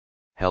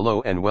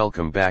Hello and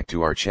welcome back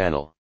to our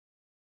channel.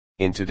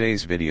 In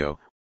today's video,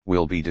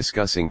 we'll be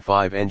discussing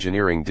 5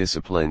 engineering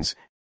disciplines: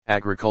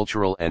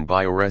 agricultural and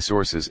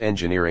bioresources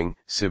engineering,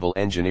 civil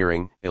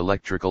engineering,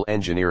 electrical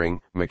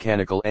engineering,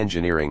 mechanical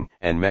engineering,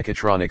 and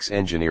mechatronics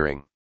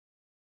engineering.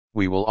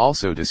 We will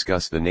also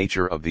discuss the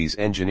nature of these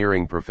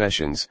engineering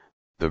professions,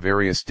 the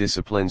various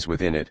disciplines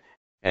within it,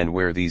 and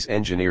where these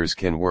engineers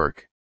can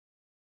work.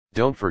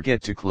 Don't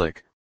forget to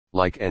click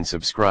like and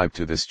subscribe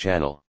to this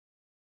channel.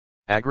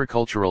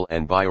 Agricultural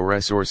and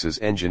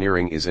bioresources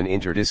engineering is an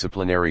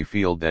interdisciplinary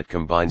field that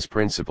combines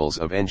principles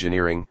of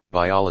engineering,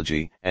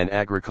 biology, and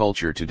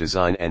agriculture to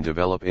design and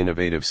develop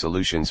innovative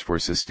solutions for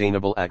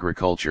sustainable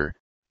agriculture,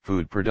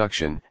 food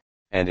production,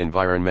 and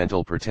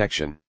environmental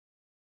protection.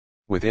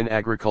 Within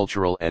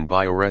agricultural and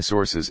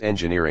bioresources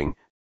engineering,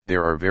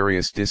 there are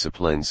various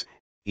disciplines,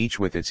 each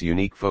with its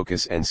unique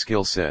focus and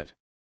skill set.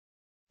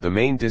 The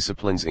main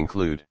disciplines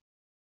include: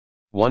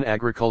 1.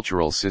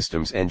 Agricultural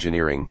systems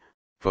engineering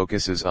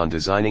focuses on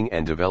designing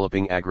and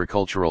developing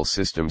agricultural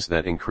systems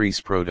that increase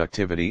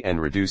productivity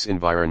and reduce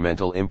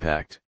environmental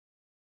impact.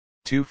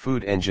 2.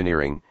 Food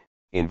engineering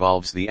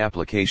involves the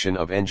application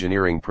of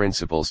engineering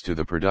principles to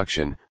the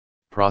production,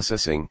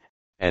 processing,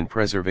 and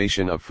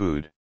preservation of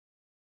food.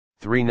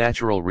 3.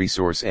 Natural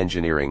resource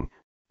engineering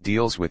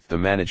deals with the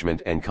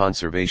management and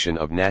conservation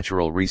of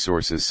natural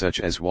resources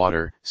such as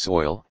water,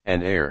 soil,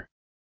 and air.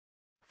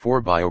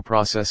 4.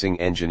 Bioprocessing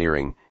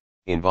engineering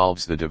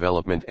involves the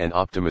development and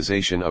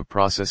optimization of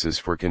processes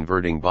for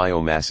converting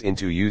biomass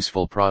into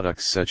useful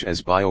products such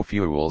as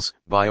biofuels,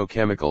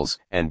 biochemicals,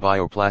 and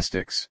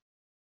bioplastics.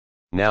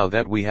 Now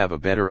that we have a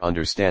better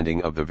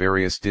understanding of the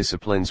various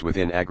disciplines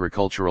within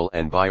agricultural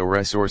and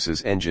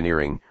bioresources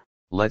engineering,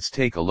 let's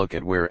take a look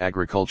at where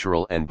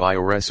agricultural and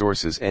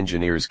bioresources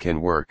engineers can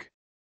work.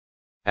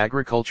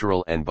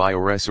 Agricultural and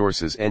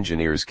bioresources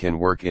engineers can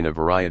work in a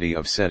variety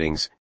of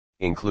settings,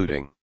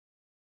 including: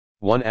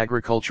 1.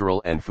 Agricultural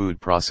and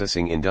food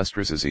processing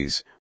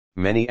industries.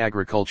 Many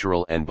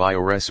agricultural and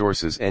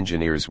bioresources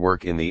engineers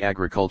work in the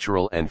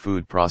agricultural and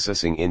food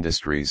processing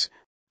industries,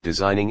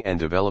 designing and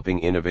developing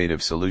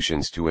innovative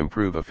solutions to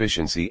improve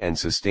efficiency and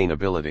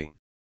sustainability.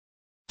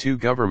 2.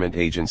 Government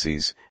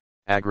agencies.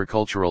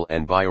 Agricultural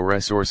and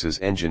bioresources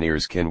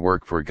engineers can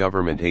work for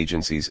government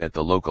agencies at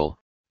the local,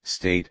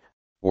 state,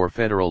 or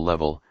federal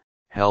level,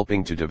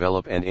 helping to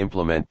develop and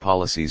implement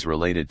policies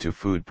related to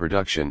food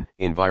production,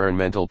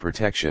 environmental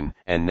protection,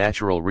 and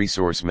natural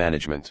resource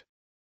management.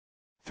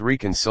 3.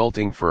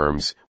 Consulting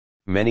firms.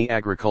 Many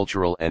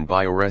agricultural and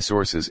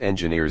bioresources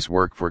engineers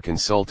work for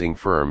consulting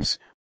firms,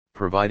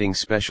 providing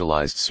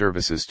specialized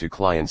services to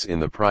clients in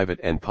the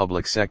private and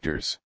public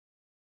sectors.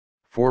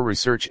 4.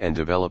 Research and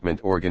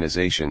development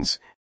organizations.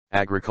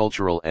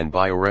 Agricultural and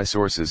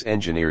bioresources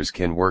engineers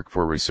can work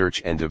for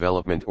research and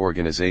development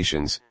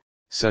organizations,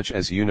 such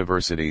as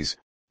universities,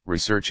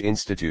 research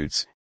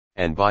institutes,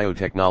 and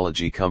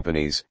biotechnology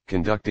companies,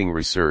 conducting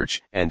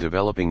research and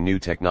developing new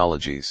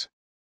technologies.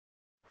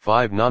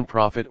 5.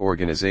 Nonprofit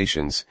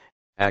organizations.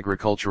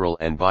 Agricultural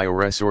and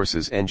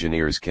bioresources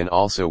engineers can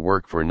also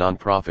work for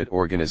nonprofit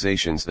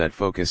organizations that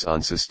focus on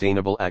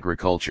sustainable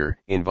agriculture,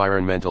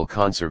 environmental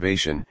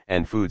conservation,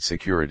 and food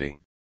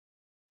security.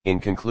 In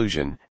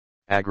conclusion,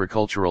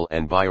 agricultural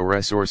and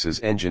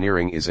bioresources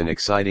engineering is an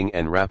exciting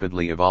and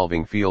rapidly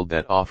evolving field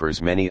that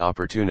offers many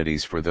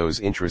opportunities for those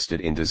interested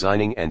in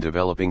designing and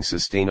developing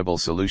sustainable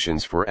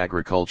solutions for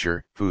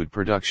agriculture, food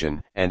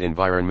production, and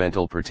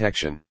environmental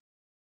protection.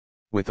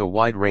 With a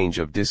wide range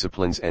of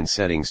disciplines and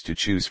settings to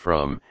choose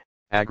from,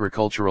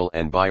 agricultural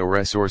and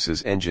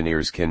bioresources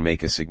engineers can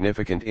make a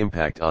significant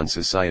impact on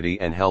society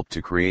and help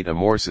to create a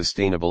more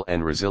sustainable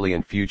and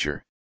resilient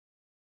future.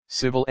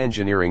 Civil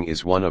engineering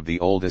is one of the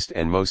oldest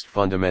and most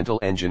fundamental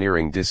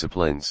engineering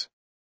disciplines.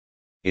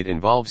 It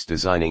involves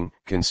designing,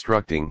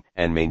 constructing,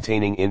 and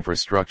maintaining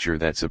infrastructure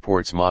that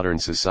supports modern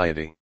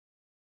society.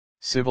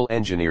 Civil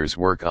engineers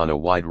work on a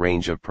wide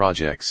range of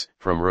projects,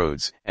 from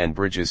roads and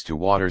bridges to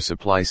water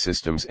supply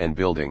systems and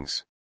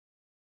buildings.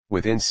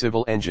 Within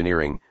civil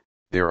engineering,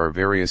 there are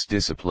various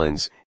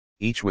disciplines,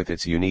 each with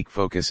its unique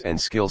focus and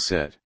skill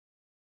set.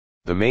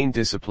 The main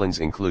disciplines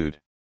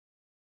include: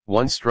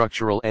 1.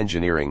 Structural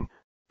engineering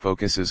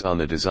focuses on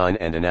the design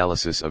and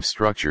analysis of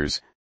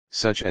structures,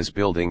 such as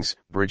buildings,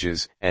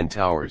 bridges, and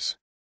towers.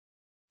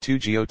 2.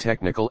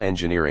 Geotechnical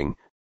engineering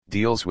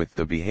deals with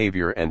the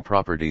behavior and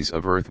properties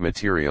of earth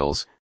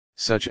materials,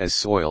 such as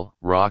soil,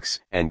 rocks,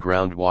 and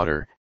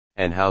groundwater,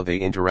 and how they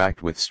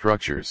interact with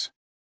structures.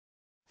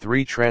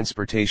 3.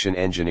 Transportation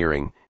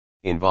engineering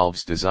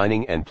involves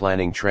designing and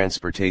planning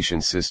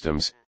transportation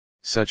systems,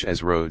 such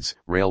as roads,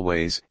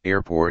 railways,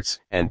 airports,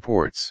 and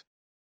ports.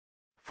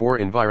 4.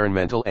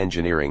 Environmental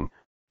engineering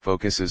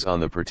focuses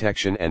on the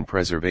protection and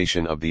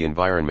preservation of the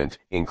environment,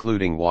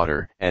 including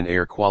water and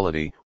air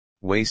quality,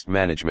 waste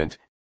management,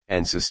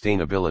 and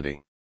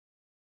sustainability.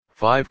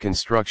 5.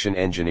 Construction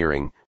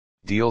engineering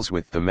deals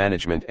with the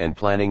management and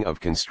planning of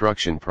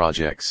construction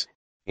projects,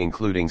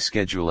 including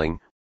scheduling,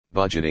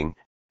 budgeting,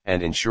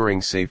 and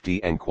ensuring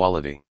safety and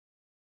quality.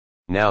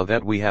 Now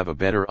that we have a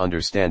better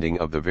understanding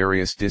of the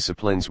various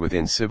disciplines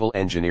within civil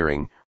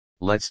engineering,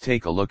 let's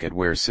take a look at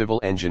where civil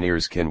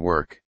engineers can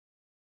work.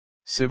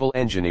 Civil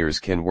engineers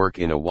can work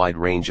in a wide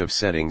range of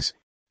settings,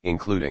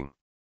 including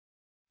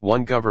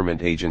 1.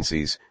 Government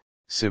agencies.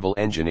 Civil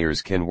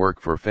engineers can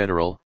work for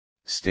federal,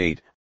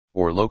 state,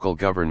 or local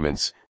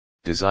governments,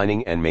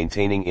 designing and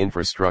maintaining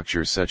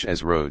infrastructure such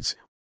as roads,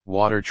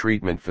 water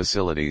treatment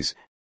facilities,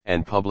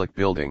 and public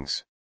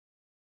buildings.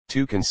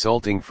 2.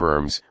 Consulting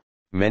firms.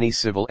 Many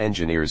civil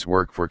engineers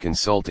work for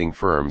consulting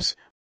firms,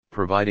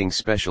 providing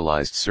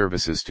specialized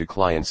services to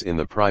clients in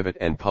the private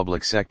and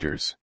public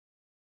sectors.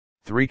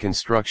 3.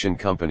 Construction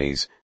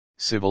companies.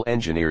 Civil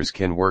engineers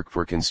can work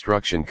for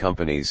construction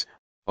companies,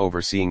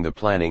 overseeing the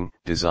planning,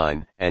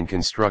 design, and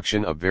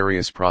construction of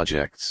various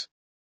projects.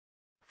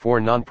 4.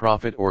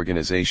 Nonprofit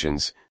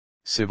organizations.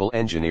 Civil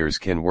engineers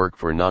can work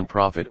for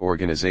nonprofit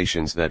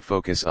organizations that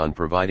focus on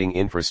providing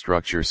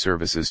infrastructure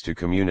services to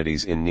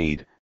communities in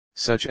need,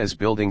 such as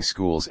building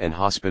schools and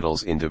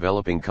hospitals in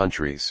developing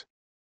countries.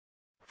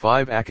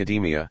 5.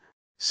 Academia.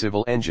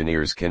 Civil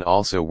engineers can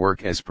also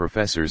work as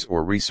professors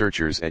or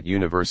researchers at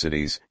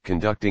universities,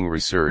 conducting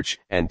research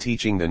and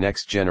teaching the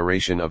next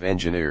generation of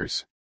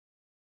engineers.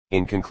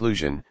 In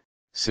conclusion,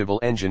 civil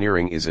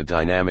engineering is a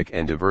dynamic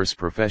and diverse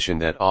profession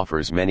that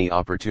offers many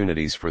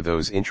opportunities for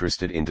those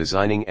interested in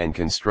designing and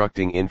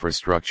constructing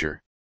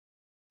infrastructure.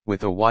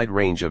 With a wide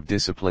range of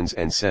disciplines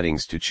and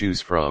settings to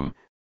choose from,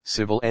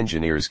 civil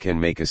engineers can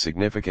make a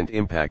significant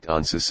impact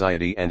on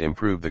society and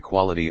improve the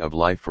quality of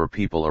life for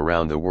people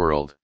around the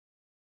world.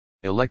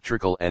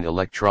 Electrical and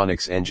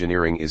electronics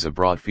engineering is a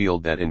broad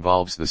field that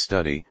involves the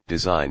study,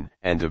 design,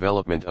 and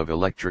development of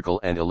electrical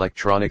and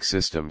electronic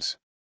systems.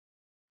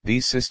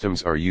 These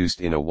systems are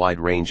used in a wide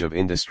range of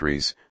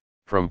industries,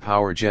 from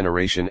power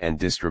generation and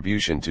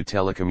distribution to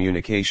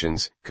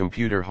telecommunications,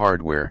 computer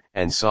hardware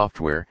and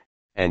software,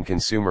 and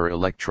consumer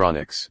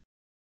electronics.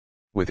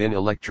 Within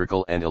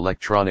electrical and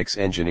electronics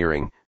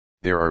engineering,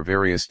 there are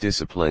various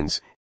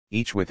disciplines,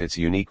 each with its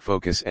unique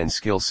focus and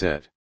skill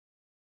set.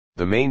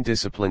 The main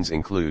disciplines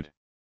include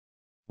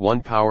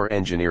 1. Power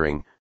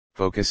engineering,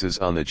 focuses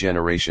on the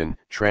generation,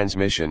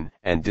 transmission,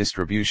 and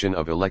distribution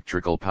of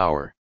electrical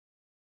power.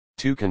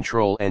 2.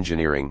 Control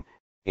engineering,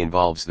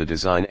 involves the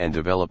design and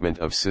development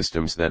of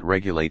systems that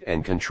regulate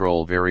and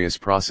control various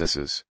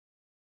processes.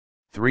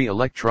 3.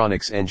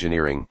 Electronics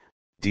engineering,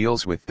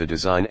 deals with the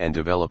design and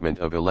development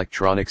of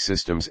electronic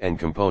systems and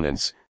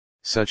components,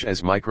 such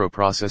as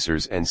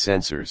microprocessors and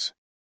sensors.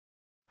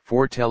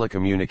 4.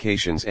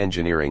 Telecommunications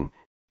engineering,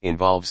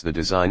 involves the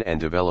design and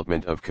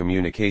development of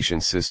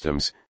communication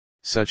systems,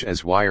 such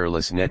as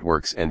wireless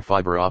networks and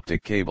fiber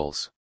optic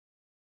cables.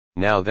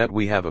 Now that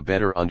we have a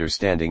better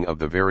understanding of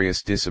the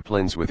various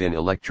disciplines within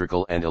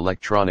electrical and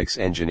electronics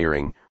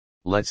engineering,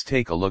 let's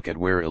take a look at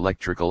where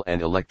electrical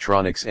and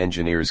electronics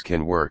engineers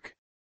can work.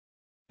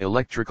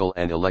 Electrical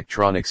and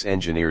electronics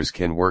engineers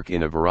can work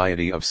in a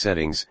variety of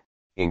settings,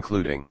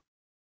 including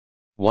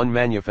 1.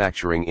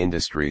 Manufacturing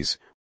industries.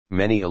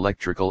 Many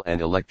electrical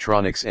and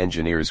electronics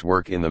engineers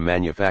work in the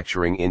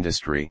manufacturing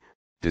industry,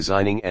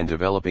 designing and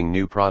developing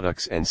new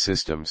products and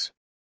systems.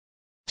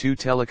 2.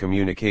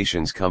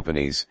 Telecommunications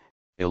companies.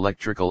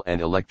 Electrical and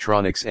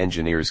electronics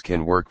engineers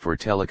can work for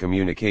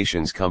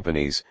telecommunications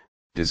companies,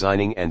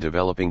 designing and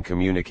developing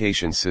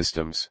communication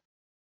systems.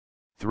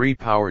 3.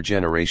 Power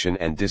generation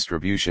and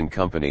distribution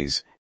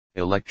companies.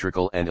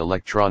 Electrical and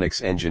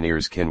electronics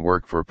engineers can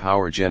work for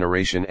power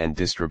generation and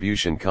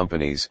distribution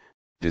companies,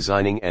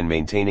 designing and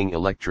maintaining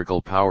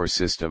electrical power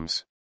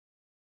systems.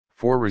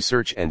 4.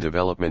 Research and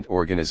development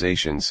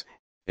organizations.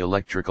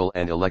 Electrical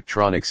and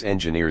electronics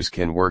engineers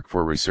can work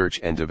for research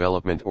and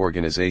development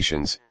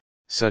organizations,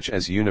 such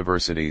as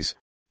universities,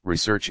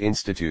 research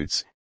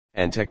institutes,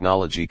 and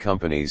technology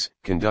companies,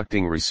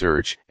 conducting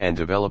research and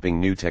developing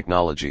new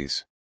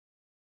technologies.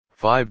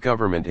 5.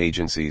 Government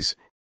agencies.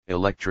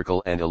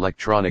 Electrical and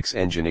electronics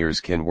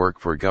engineers can work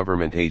for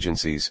government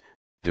agencies,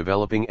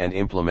 developing and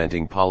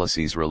implementing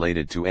policies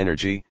related to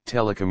energy,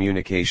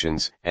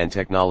 telecommunications, and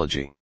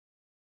technology.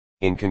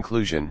 In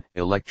conclusion,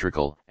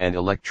 electrical and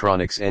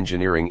electronics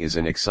engineering is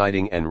an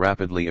exciting and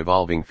rapidly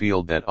evolving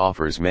field that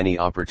offers many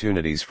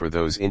opportunities for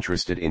those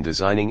interested in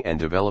designing and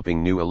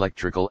developing new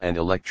electrical and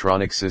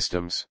electronic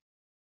systems.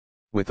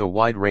 With a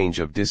wide range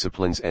of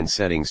disciplines and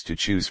settings to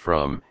choose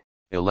from,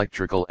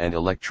 electrical and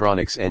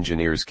electronics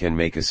engineers can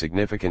make a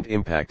significant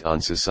impact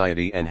on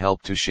society and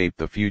help to shape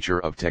the future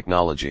of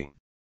technology.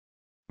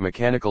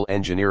 Mechanical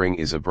engineering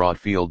is a broad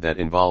field that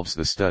involves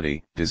the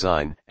study,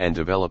 design, and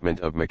development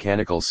of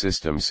mechanical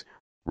systems,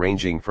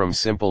 ranging from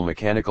simple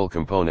mechanical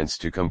components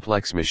to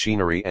complex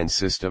machinery and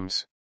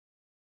systems.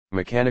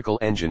 Mechanical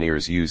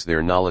engineers use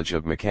their knowledge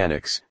of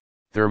mechanics,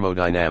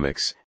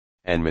 thermodynamics,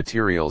 and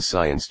materials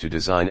science to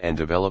design and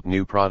develop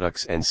new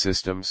products and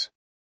systems.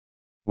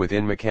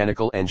 Within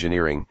mechanical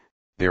engineering,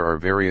 there are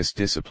various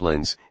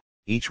disciplines,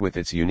 each with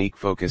its unique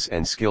focus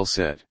and skill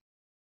set.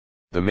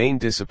 The main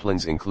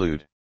disciplines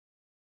include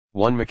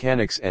 1.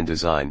 Mechanics and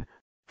design,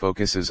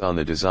 focuses on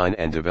the design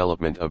and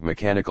development of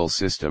mechanical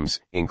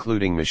systems,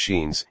 including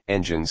machines,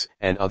 engines,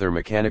 and other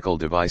mechanical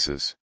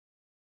devices.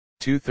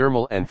 2.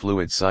 Thermal and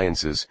Fluid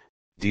Sciences,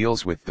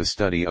 deals with the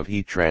study of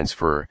heat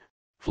transfer,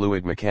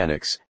 fluid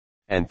mechanics,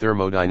 and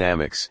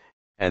thermodynamics,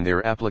 and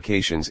their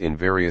applications in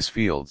various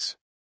fields.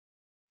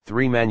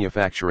 3.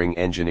 Manufacturing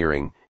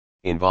Engineering,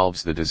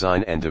 involves the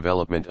design and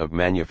development of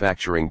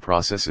manufacturing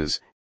processes,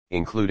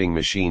 including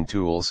machine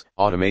tools,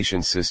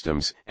 automation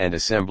systems, and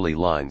assembly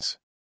lines.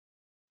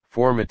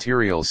 4.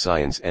 Materials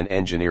Science and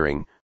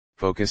Engineering,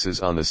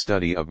 focuses on the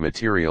study of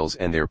materials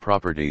and their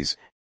properties,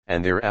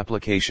 and their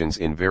applications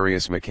in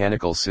various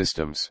mechanical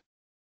systems.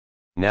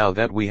 Now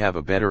that we have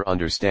a better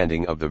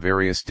understanding of the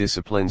various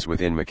disciplines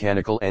within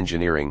mechanical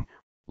engineering,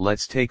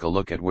 let's take a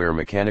look at where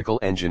mechanical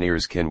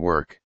engineers can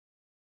work.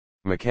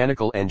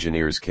 Mechanical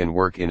engineers can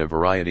work in a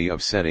variety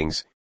of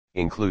settings,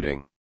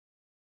 including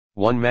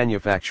 1.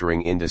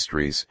 Manufacturing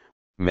industries.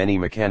 Many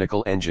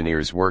mechanical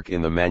engineers work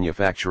in the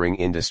manufacturing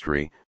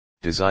industry,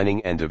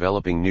 designing and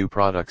developing new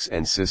products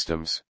and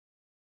systems.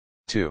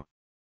 2.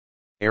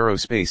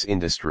 Aerospace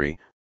industry.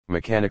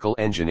 Mechanical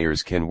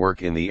engineers can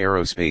work in the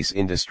aerospace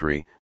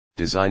industry,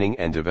 designing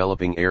and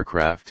developing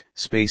aircraft,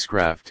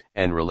 spacecraft,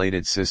 and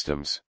related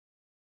systems.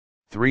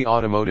 3.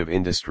 Automotive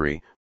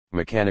industry.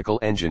 Mechanical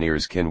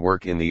engineers can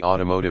work in the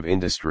automotive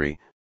industry,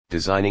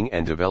 designing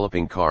and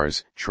developing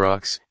cars,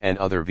 trucks, and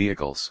other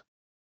vehicles.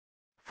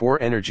 4.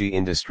 Energy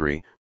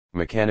industry.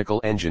 Mechanical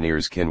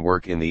engineers can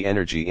work in the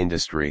energy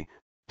industry,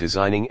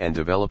 designing and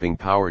developing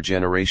power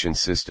generation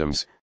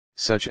systems,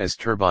 such as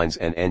turbines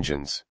and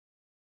engines.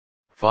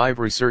 5.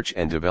 Research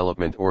and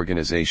development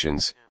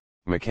organizations.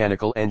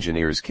 Mechanical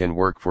engineers can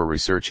work for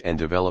research and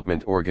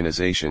development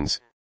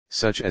organizations,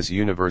 such as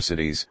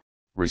universities,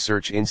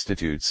 research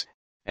institutes,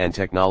 and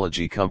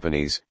technology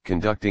companies,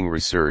 conducting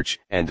research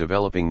and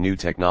developing new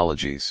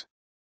technologies.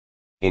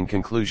 In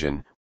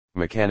conclusion,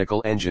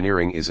 mechanical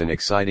engineering is an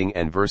exciting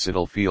and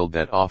versatile field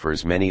that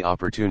offers many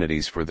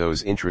opportunities for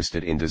those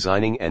interested in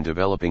designing and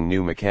developing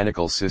new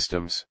mechanical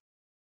systems.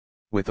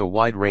 With a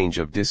wide range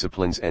of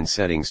disciplines and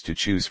settings to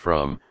choose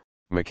from,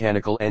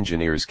 mechanical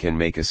engineers can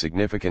make a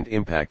significant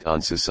impact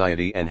on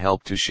society and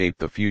help to shape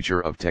the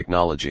future of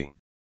technology.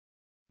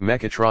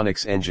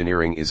 Mechatronics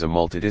engineering is a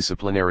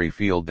multidisciplinary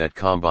field that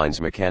combines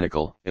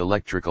mechanical,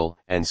 electrical,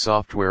 and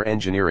software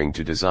engineering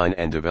to design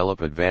and develop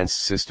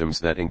advanced systems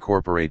that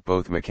incorporate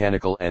both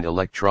mechanical and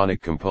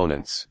electronic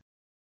components.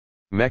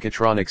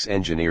 Mechatronics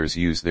engineers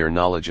use their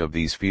knowledge of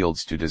these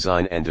fields to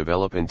design and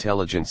develop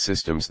intelligent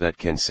systems that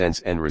can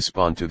sense and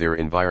respond to their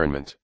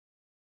environment.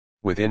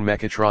 Within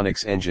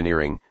mechatronics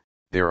engineering,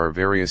 there are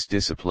various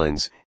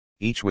disciplines,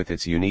 each with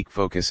its unique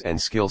focus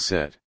and skill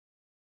set.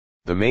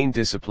 The main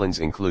disciplines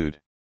include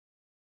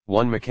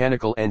 1.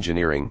 Mechanical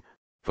engineering,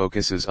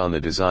 focuses on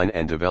the design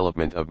and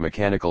development of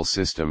mechanical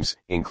systems,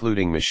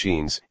 including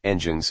machines,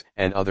 engines,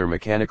 and other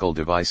mechanical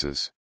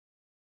devices.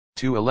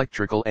 2.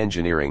 Electrical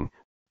engineering,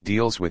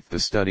 deals with the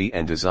study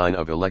and design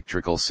of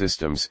electrical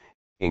systems,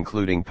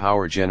 including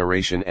power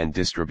generation and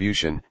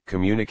distribution,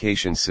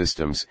 communication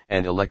systems,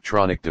 and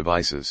electronic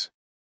devices.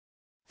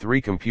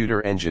 3.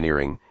 Computer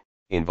engineering,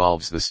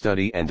 involves the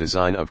study and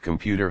design of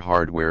computer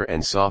hardware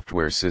and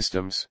software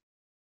systems.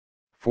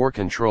 4.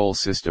 Control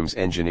systems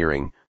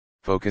engineering,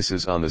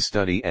 focuses on the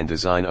study and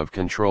design of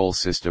control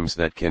systems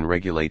that can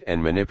regulate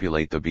and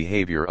manipulate the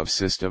behavior of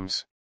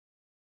systems.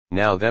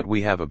 Now that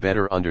we have a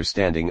better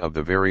understanding of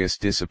the various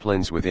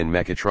disciplines within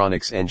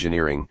mechatronics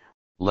engineering,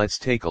 let's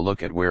take a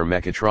look at where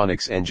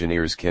mechatronics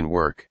engineers can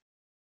work.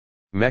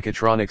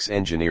 Mechatronics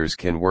engineers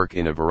can work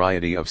in a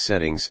variety of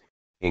settings,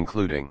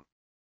 including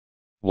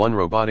 1.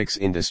 Robotics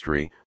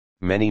industry.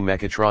 Many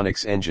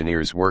mechatronics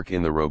engineers work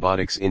in the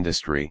robotics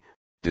industry,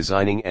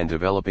 designing and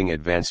developing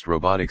advanced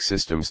robotic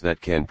systems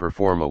that can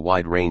perform a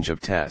wide range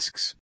of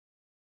tasks.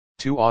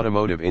 2.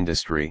 Automotive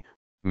industry.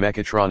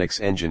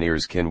 Mechatronics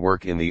engineers can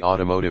work in the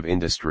automotive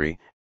industry,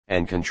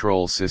 and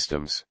control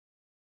systems.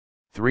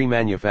 3.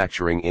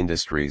 Manufacturing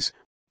industries.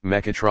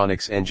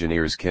 Mechatronics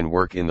engineers can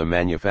work in the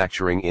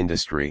manufacturing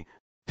industry,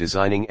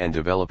 designing and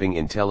developing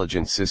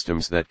intelligent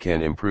systems that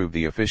can improve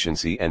the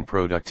efficiency and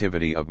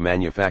productivity of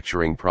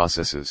manufacturing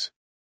processes.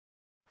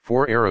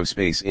 4.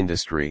 Aerospace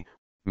industry.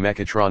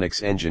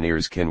 Mechatronics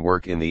engineers can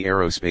work in the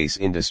aerospace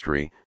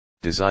industry,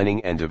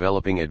 designing and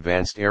developing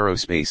advanced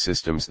aerospace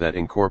systems that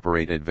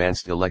incorporate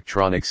advanced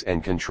electronics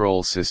and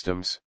control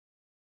systems.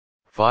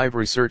 5.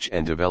 Research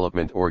and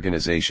development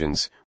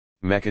organizations.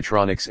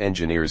 Mechatronics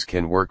engineers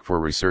can work for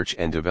research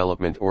and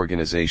development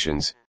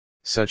organizations,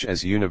 such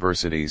as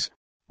universities,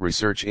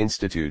 research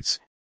institutes,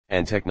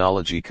 and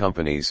technology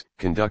companies,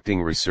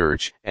 conducting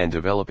research and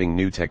developing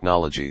new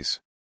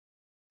technologies.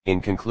 In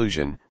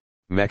conclusion,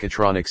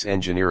 mechatronics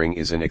engineering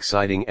is an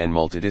exciting and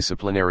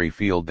multidisciplinary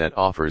field that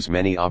offers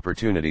many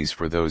opportunities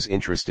for those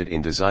interested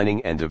in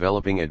designing and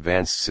developing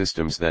advanced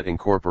systems that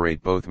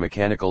incorporate both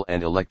mechanical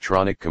and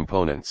electronic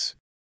components.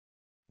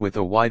 With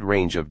a wide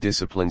range of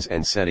disciplines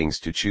and settings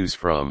to choose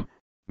from,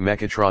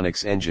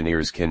 mechatronics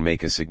engineers can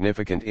make a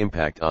significant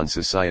impact on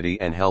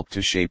society and help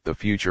to shape the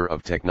future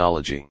of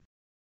technology.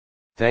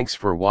 Thanks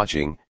for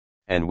watching,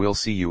 and we'll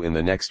see you in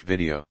the next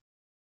video.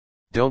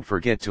 Don't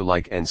forget to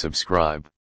like and subscribe.